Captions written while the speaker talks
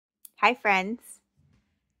Hi friends.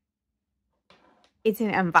 It's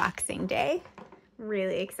an unboxing day. I'm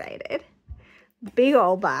really excited. Big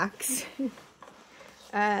old box.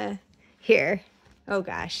 Here. Oh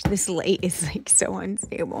gosh, this light is like so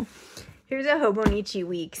unstable. Here's a Hobonichi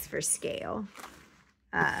Weeks for scale.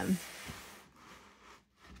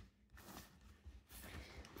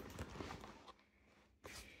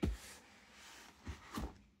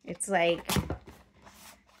 It's like,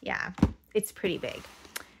 yeah, it's pretty big.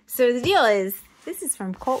 So the deal is, this is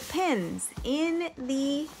from Cult Pens in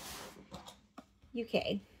the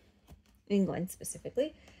UK, England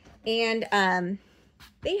specifically. And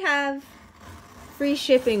they have free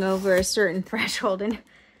shipping over a certain threshold. And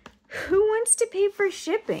who wants to pay for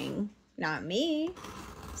shipping? Not me.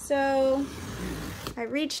 So I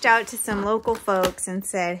reached out to some local folks and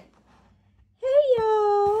said, hey,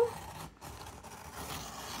 yo,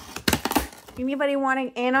 anybody wanting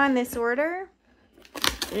in on this order?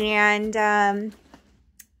 And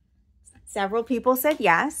several people said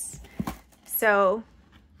yes. So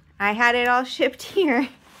I had it all shipped here.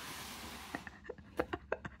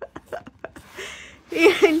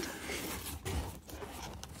 And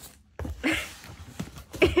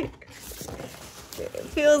it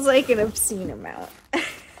feels like an obscene amount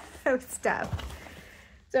of stuff.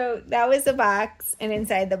 So that was the box, and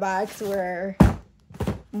inside the box were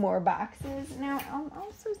more boxes. Now I'm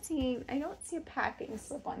also seeing, I don't see a packing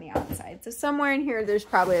slip on the outside. So somewhere in here there's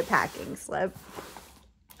probably a packing slip,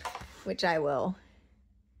 which I will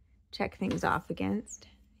check things off against.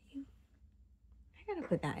 I gotta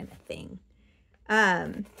put that in a thing.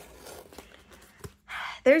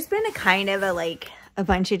 There's been a kind of a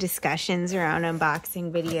bunch of discussions around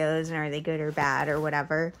unboxing videos and are they good or bad or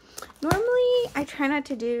whatever. Normally I try not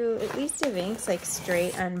to do, at least of Inks, like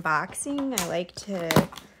straight unboxing. I like to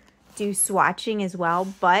do swatching as well,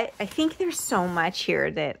 but I think there's so much here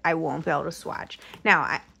that I won't be able to swatch.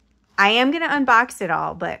 Now I am going to unbox it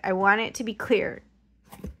all, but I want it to be clear.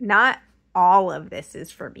 Not all of this is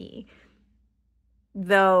for me,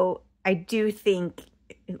 though I do think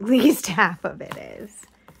at least half of it is.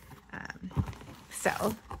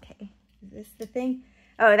 So, okay, is this the thing?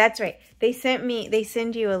 Oh, that's right. They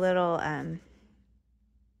send you a little,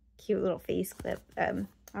 cute little face clip,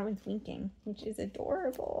 I was thinking, which is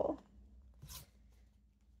adorable.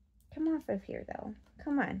 Come off of here, though.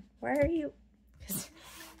 Come on. Why are you?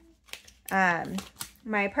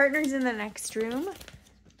 My partner's in the next room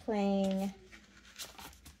playing,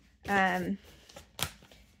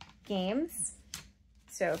 games.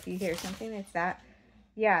 So if you hear something, it's that.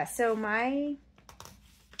 Yeah, so my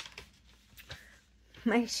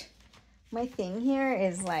thing here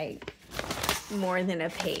is like more than a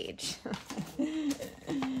page.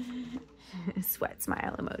 Sweat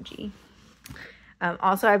smile emoji.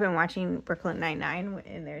 Also, I've been watching Brooklyn Nine-Nine,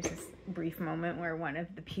 and there's this brief moment where one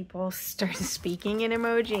of the people starts speaking in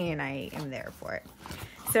emoji, and I am there for it.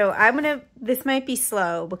 So this might be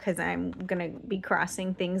slow because I'm gonna be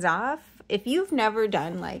crossing things off. If you've never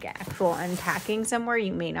done like actual unpacking somewhere,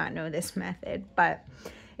 you may not know this method, but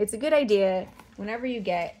it's a good idea whenever you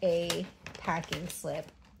get a packing slip,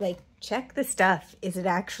 like check the stuff. Is it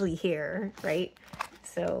actually here, right?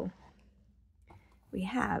 So we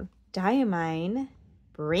have Diamine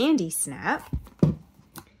Brandy Snap. If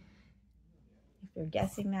you're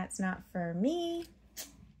guessing that's not for me,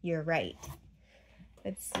 you're right.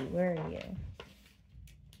 Let's see, where are you?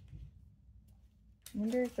 I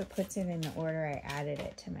wonder if it puts it in the order I added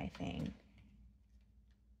it to my thing.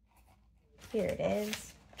 Here it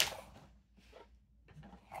is.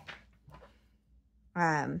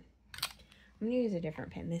 I'm gonna use a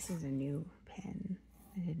different pen. This is a new pen.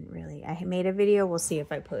 I made a video. We'll see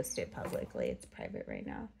if I post it publicly. It's private right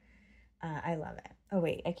now. I love it. Oh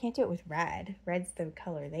wait, I can't do it with red. Red's the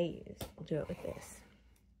color they use. We'll do it with this.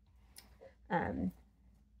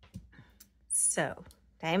 So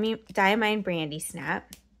Diamine Brandy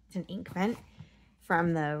Snap. It's an ink vent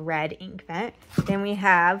from the red ink vent. Then we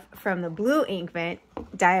have from the blue ink vent,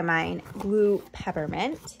 Diamine Blue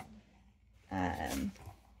Peppermint.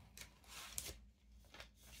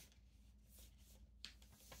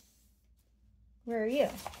 Where are you?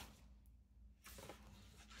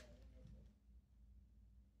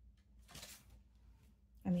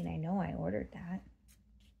 I mean, I know I ordered that.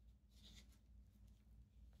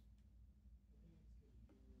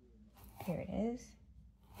 Here it is.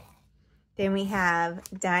 Then we have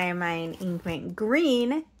Diamine Inkvent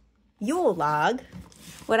Green Yule Log.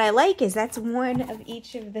 What I like is that's one of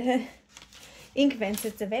each of the ink vents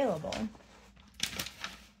that's available.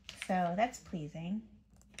 So that's pleasing.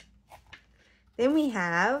 Then we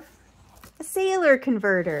have a Sailor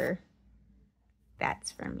Converter.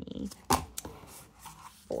 that's for me.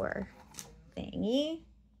 For thingy.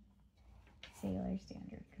 Sailor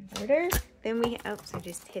Standard Converter. Then we, oops, I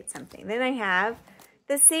just hit something. Then I have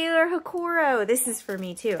the Sailor Hakoro. This is for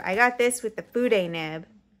me too. I got this with the Fude nib.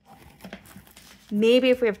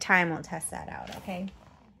 Maybe if we have time, we'll test that out, okay?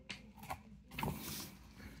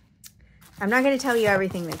 I'm not going to tell you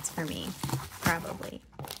everything that's for me. Probably.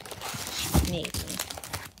 Maybe.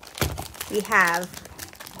 We have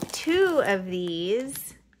 2 of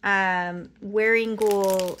these Wearing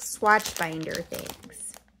Ghoul swatch binder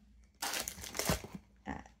things.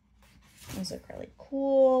 Those look really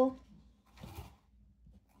cool.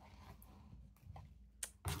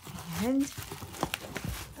 And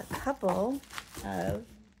a couple of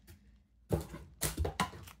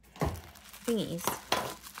thingies.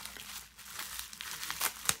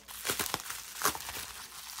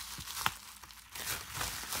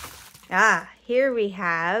 Here we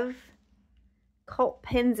have Cult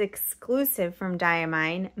Pens exclusive from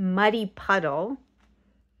Diamine, Muddy Puddle.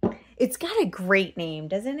 It's got a great name,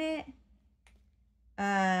 doesn't it?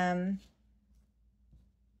 I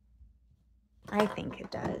think it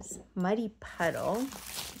does. Muddy Puddle.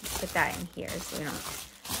 Let's put that in here so we don't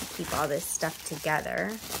keep all this stuff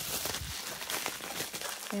together.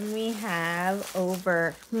 Then we have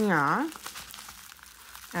over here.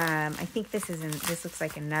 I think this looks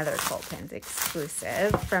like another Cult Pens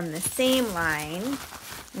exclusive from the same line.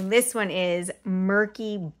 And this one is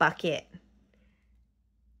Murky Bucket.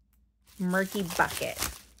 Murky Bucket.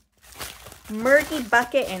 Murky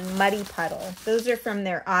Bucket and Muddy Puddle. Those are from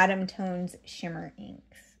their Autumn Tones Shimmer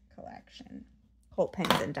Inks collection. Cult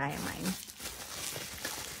Pens and Diamine.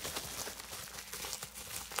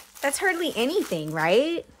 That's hardly anything,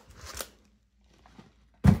 right?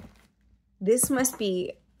 This must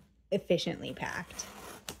be efficiently packed.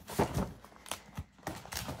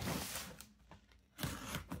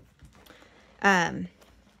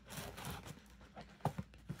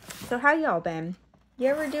 So how y'all been? You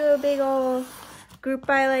ever do a big old group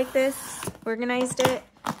buy like this? Organized it?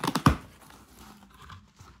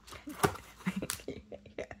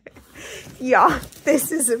 Y'all,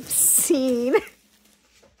 this is obscene.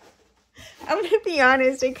 I'm gonna be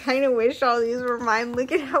honest, I kind of wish all these were mine.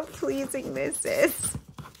 Look at how pleasing this is.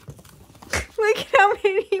 Look at how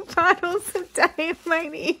many bottles of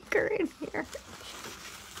Diamine ink are in here.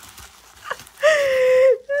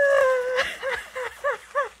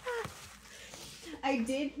 I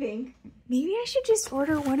did think maybe I should just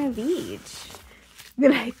order one of each.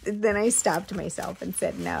 Then I stopped myself and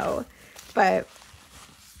said no. But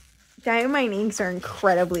Diamine inks are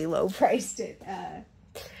incredibly low priced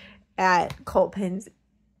at Cult Pens,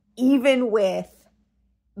 even with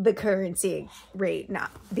the currency rate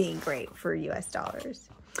not being great for US dollars.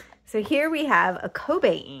 So here we have a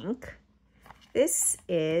Kobe ink. This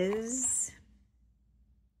is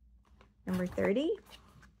number 30.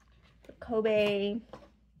 Kobe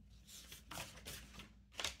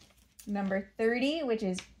number 30, which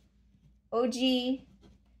is OG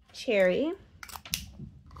Cherry.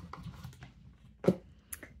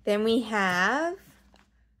 Then we have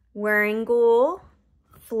Wearing Ghoul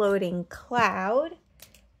Floating Cloud.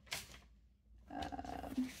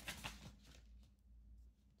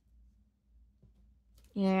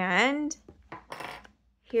 And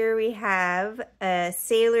here we have a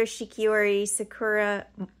Sailor Shikiori Sakura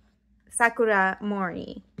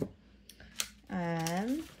Mori.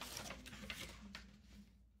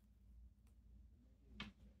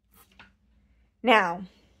 Now,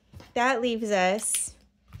 that leaves us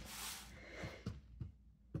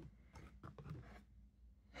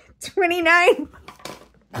 29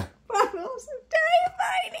 bottles of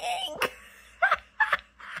Diamine ink.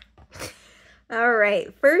 All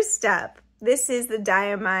right, first up, this is the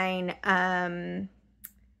Diamine,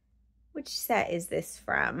 which set is this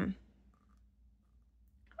from?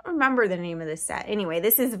 I don't remember the name of this set. Anyway,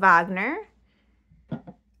 this is Wagner.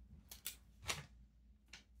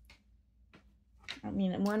 I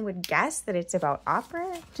mean, one would guess that it's about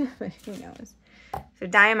opera, but who knows? So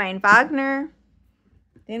Diamine Wagner.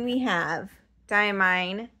 Then we have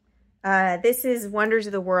Diamine. This is Wonders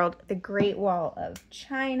of the World, The Great Wall of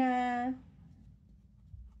China.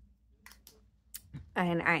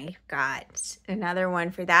 And I got another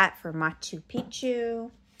one for that for Machu Picchu.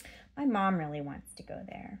 My mom really wants to go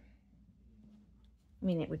there. I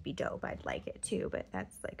mean, it would be dope. I'd like it too, but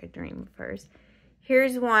that's like a dream of hers.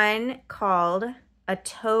 Here's one called A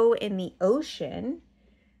Toe in the Ocean.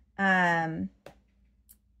 Let's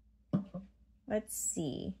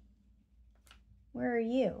see. Where are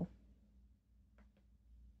you?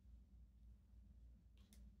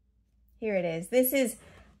 Here it is. This is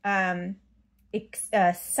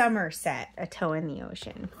Somerset, A Toe in the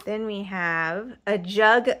Ocean. Then we have a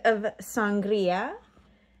jug of sangria,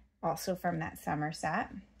 also from that Somerset.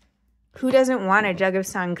 Who doesn't want a jug of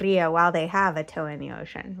sangria while they have a toe in the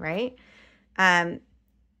ocean, right?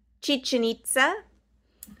 Chichen Itza,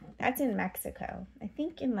 that's in Mexico. I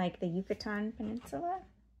think in like the Yucatan Peninsula.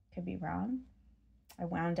 Could be wrong. I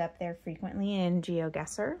wound up there frequently in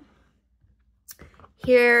GeoGuessr.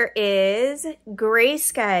 Here is Gray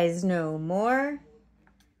Skies No More.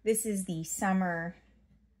 This is the summer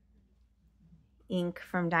ink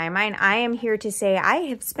from Diamine. I am here to say I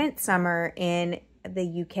have spent summer in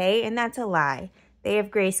the UK, and that's a lie. They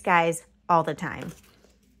have gray skies all the time.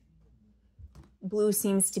 Blue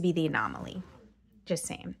seems to be the anomaly. Just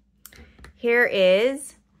saying. Here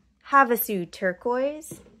is Havasu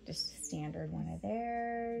Turquoise. Just a standard one of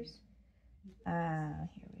theirs. Here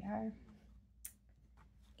we are.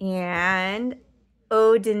 And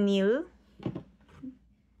Eau de Nil. Do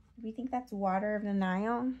we think that's Water of the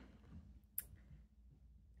Nile?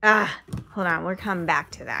 Hold on. We're coming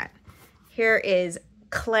back to that. Here is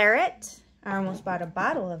Claret. I almost bought a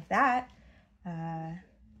bottle of that.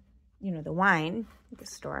 You know, the wine at the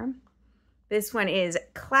store. This one is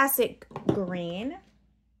Classic Green.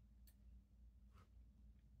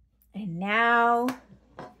 And now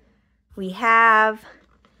we have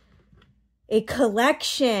a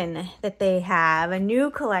collection that they have, a new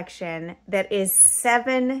collection that is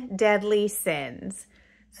 7 Deadly Sins.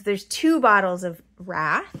 So there's 2 bottles of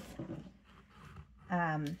Wrath.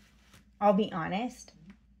 I'll be honest,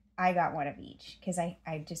 I got one of each because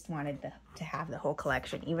I just wanted to have the whole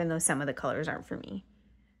collection, even though some of the colors aren't for me.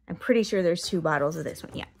 I'm pretty sure there's 2 bottles of this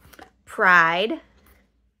one. Yeah. Pride.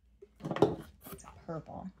 It's a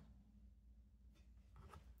purple.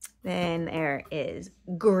 Then there is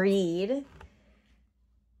Greed.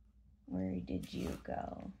 Where did you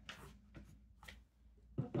go?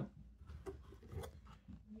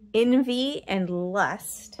 Envy and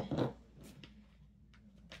Lust.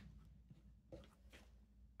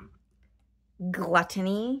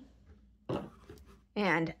 Gluttony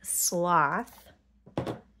and Sloth.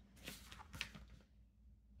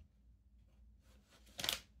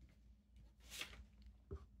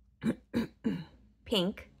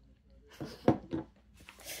 Pink.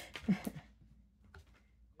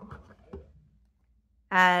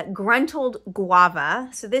 Gruntled Guava.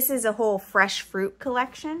 So this is a whole fresh fruit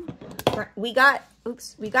collection. We got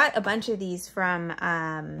a bunch of these from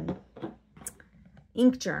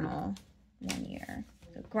Ink Journal one year.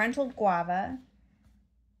 So Gruntled Guava.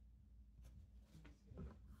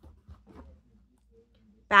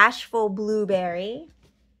 Bashful Blueberry.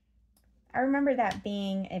 I remember that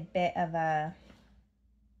being a bit of a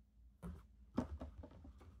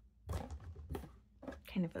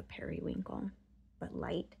kind of a periwinkle, but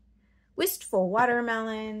light. Wistful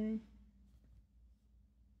Watermelon.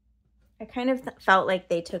 I kind of felt like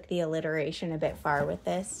they took the alliteration a bit far with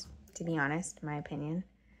this, to be honest, in my opinion.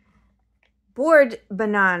 Bored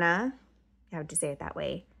Banana, I have to say it that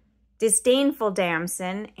way. Disdainful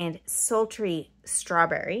Damson and Sultry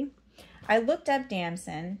Strawberry. I looked up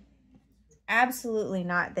Damson. Absolutely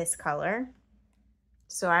not this color.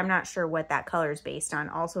 So I'm not sure what that color is based on.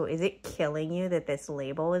 Also, is it killing you that this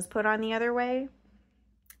label is put on the other way?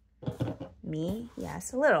 Me?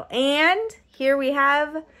 Yes, a little. And here we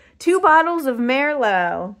have 2 bottles of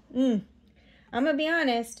Merlot. I'm going to be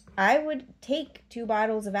honest. I would take 2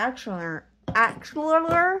 bottles of actual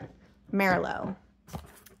Merlot.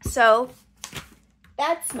 So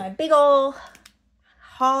that's my big ol'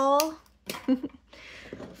 haul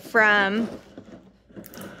from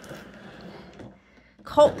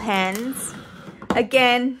Cult Pens.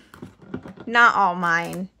 Again, not all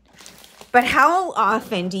mine. But how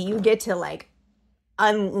often do you get to like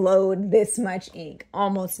unload this much ink?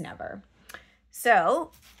 Almost never.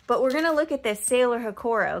 So, but we're going to look at this Sailor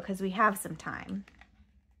Hokoro because we have some time.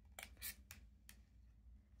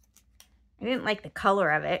 I didn't like the color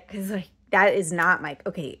of it because like that is not my,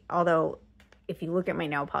 okay, although if you look at my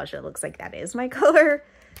nail polish, it looks like that is my color.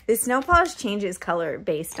 This nail polish changes color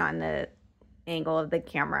based on the angle of the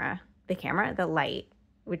light,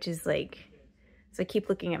 which is like, so I keep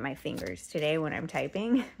looking at my fingers today when I'm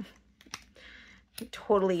typing. I'm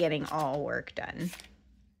totally getting all work done.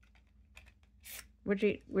 What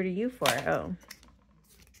are you for? Oh,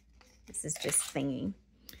 this is just thingy.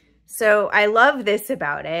 So I love this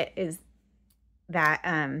about it is that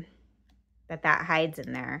that hides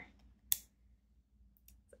in there.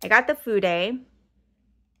 I got the Fude.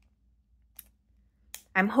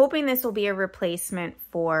 I'm hoping this will be a replacement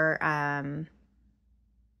for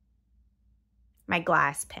my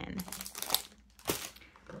glass pen.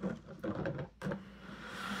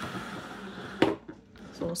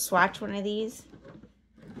 So we'll swatch one of these.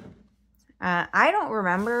 I don't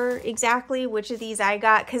remember exactly which of these I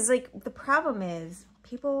got because, like, the problem is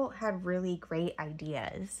people had really great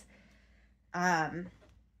ideas.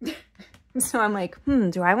 So I'm like,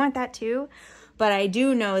 do I want that too? But I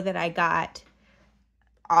do know that I got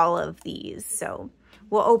all of these. So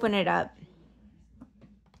we'll open it up.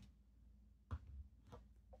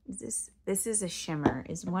 This is a shimmer.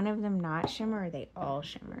 Is one of them not shimmer or are they all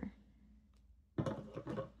shimmer?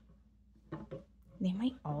 They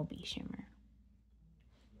might all be shimmer.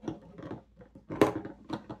 Let's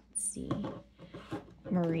see.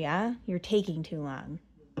 Maria, you're taking too long.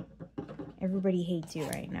 Everybody hates you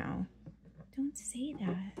right now. Don't say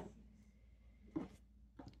that.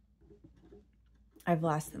 I've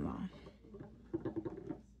lost them all.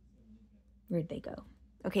 Where'd they go?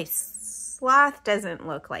 Okay, Sloth doesn't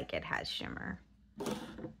look like it has shimmer.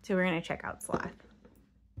 So we're going to check out Sloth.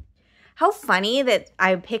 How funny that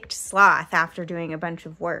I picked Sloth after doing a bunch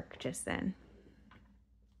of work just then.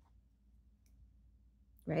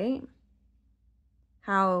 Right?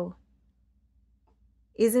 How,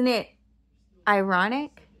 isn't it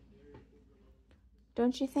ironic?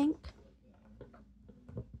 Don't you think?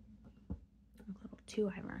 A little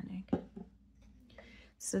too ironic.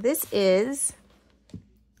 So this is,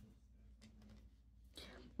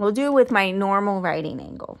 we'll do it with my normal writing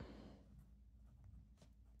angle.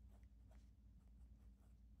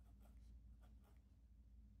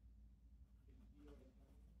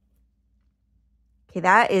 Okay,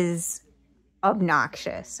 that is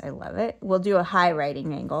obnoxious. I love it. We'll do a high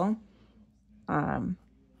writing angle.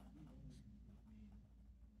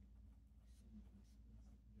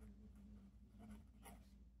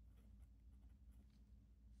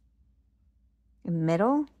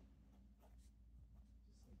 Middle.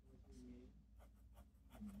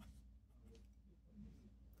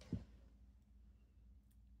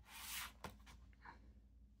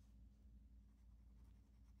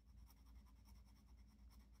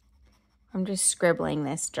 I'm just scribbling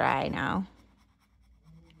this dry now.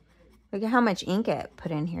 Look at how much ink it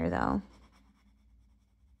put in here, though.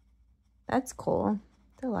 That's cool.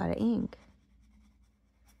 That's a lot of ink.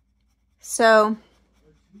 So,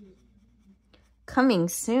 coming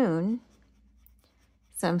soon,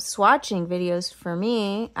 some swatching videos for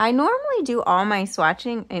me. I normally do all my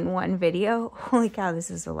swatching in one video. Holy cow, this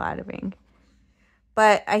is a lot of ink.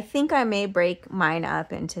 But I think I may break mine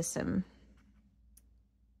up into some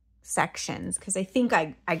sections because I think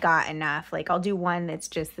I got enough. Like, I'll do one that's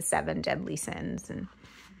just the 7 deadly sins, and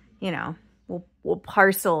you know, we'll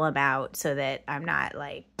parcel them out so that I'm not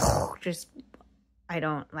like just, I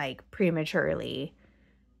don't like prematurely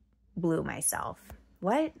blew myself.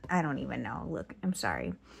 What? I don't even know. Look, I'm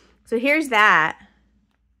sorry. So here's that.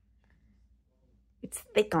 It's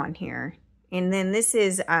thick on here. And then this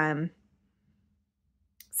is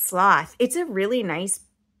Sloth. It's a really nice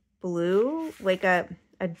blue, like a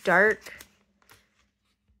dark,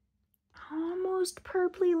 almost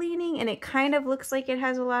purpley leaning, and it kind of looks like it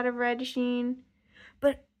has a lot of red sheen,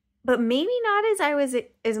 but maybe not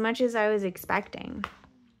as much as I was expecting.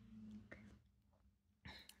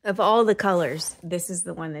 Of all the colors, this is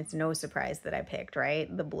the one that's no surprise that I picked,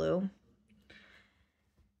 right? The blue.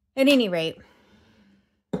 At any rate,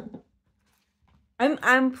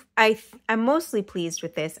 I'm mostly pleased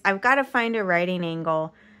with this. I've got to find a writing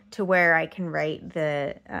angle to where I can write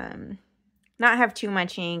the, not have too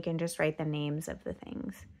much ink and just write the names of the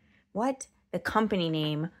things. What? The company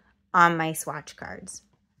name on my swatch cards.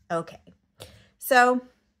 Okay. So,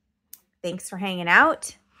 thanks for hanging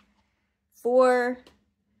out for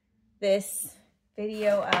this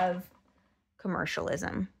video of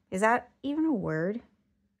commercialism. Is that even a word?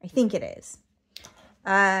 I think it is.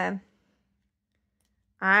 I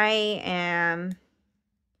am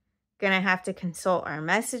gonna have to consult our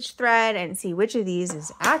message thread and see which of these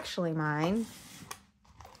is actually mine,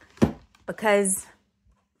 because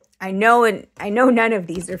I know none of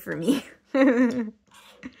these are for me.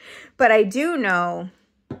 But I do know,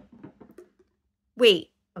 wait,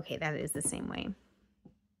 okay, that is the same way.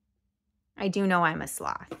 I do know I'm a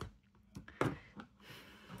sloth.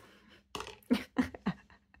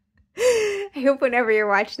 I hope whenever you're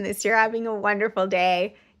watching this, you're having a wonderful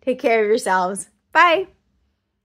day. Take care of yourselves. Bye.